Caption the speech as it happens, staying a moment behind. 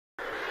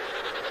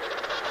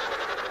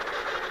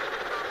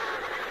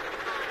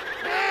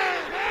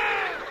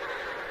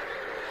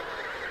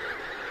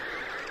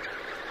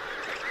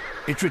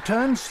It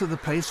returns to the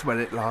place where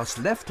it last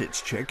left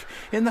its chick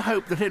in the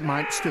hope that it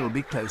might still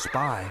be close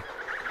by.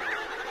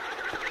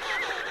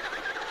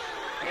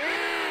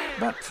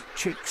 But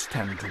chicks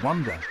tend to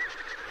wander,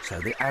 so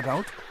the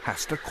adult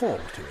has to call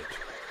to it.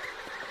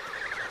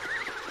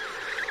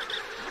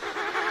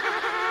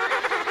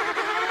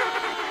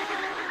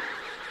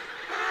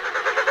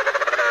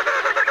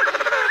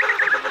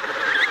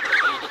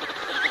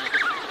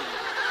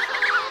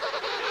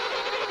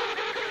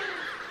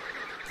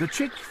 The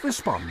chick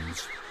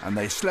responds, and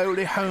they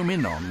slowly home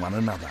in on one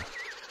another.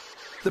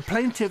 The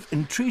plaintive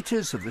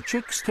entreaties of the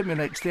chick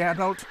stimulates the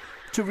adult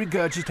to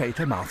regurgitate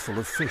a mouthful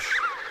of fish.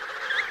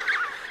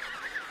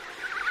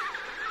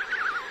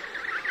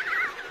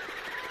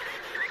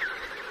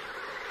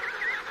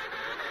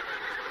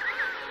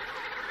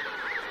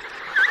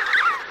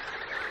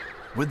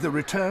 With the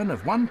return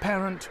of one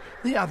parent,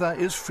 the other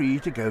is free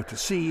to go to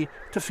sea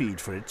to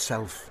feed for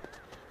itself.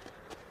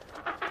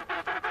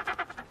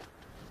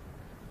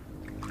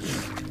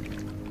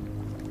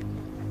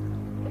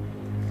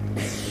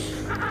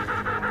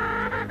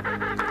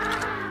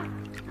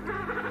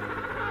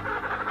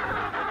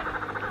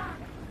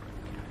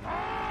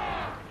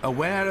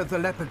 Aware of the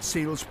leopard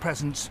seal's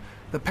presence,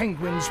 the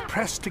penguins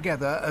press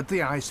together at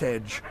the ice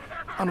edge,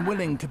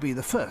 unwilling to be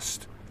the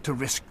first to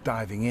risk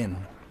diving in.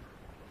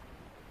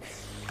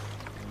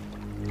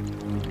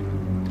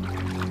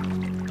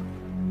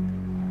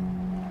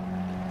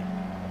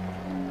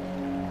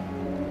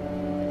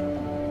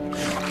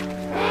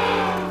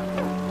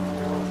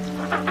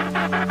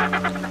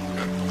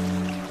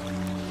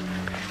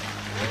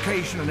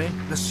 Occasionally,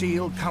 the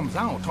seal comes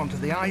out onto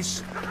the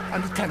ice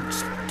and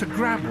attempts to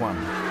grab one.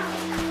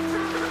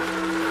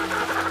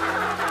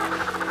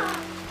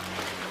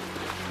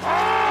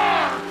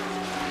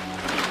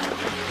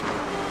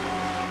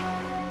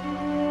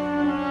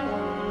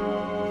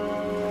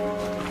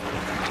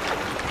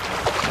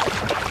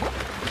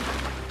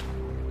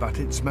 But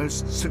its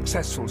most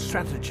successful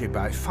strategy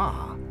by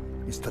far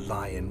is to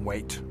lie in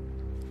wait.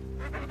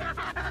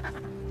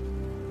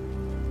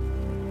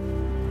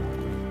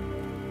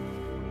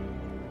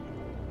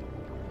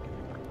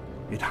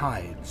 It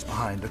hides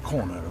behind a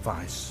corner of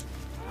ice.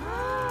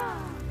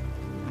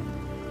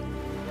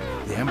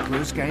 The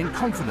emperors gain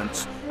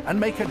confidence and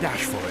make a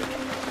dash for it.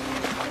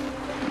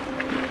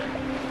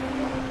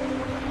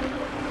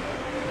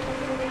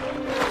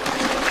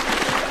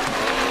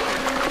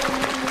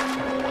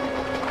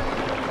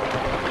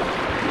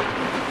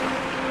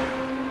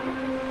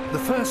 The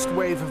first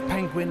wave of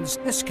penguins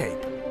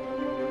escape.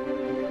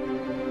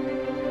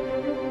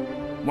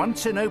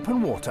 Once in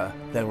open water,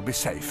 they will be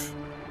safe.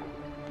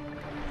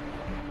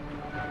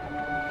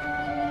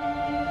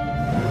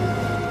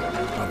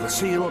 But the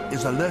seal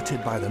is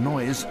alerted by the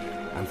noise,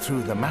 and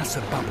through the mass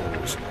of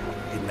bubbles,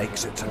 it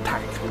makes its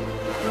attack.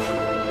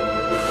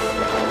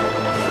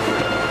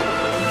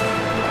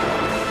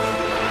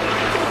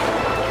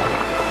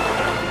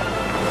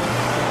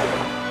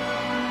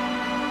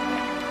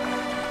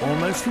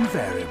 Almost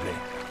invariably,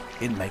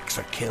 it makes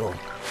a kill.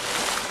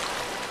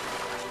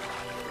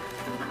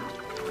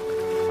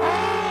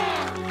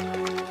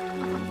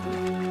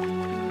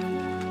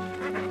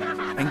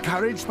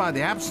 Encouraged by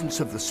the absence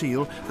of the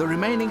seal, the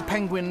remaining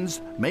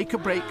penguins make a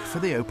break for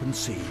the open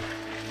sea.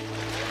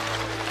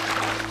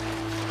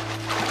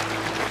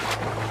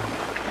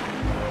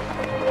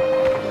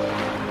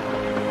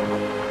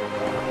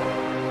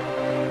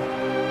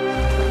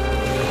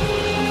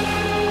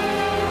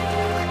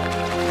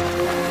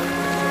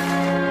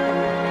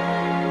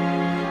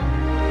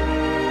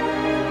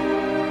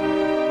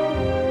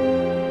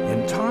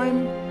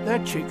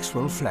 Their chicks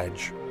will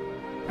fledge,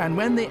 and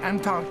when the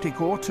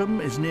Antarctic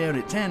autumn is near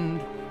its end,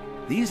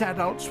 these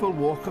adults will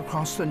walk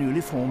across the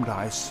newly formed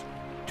ice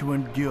to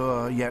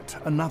endure yet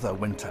another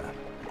winter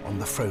on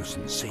the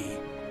frozen sea.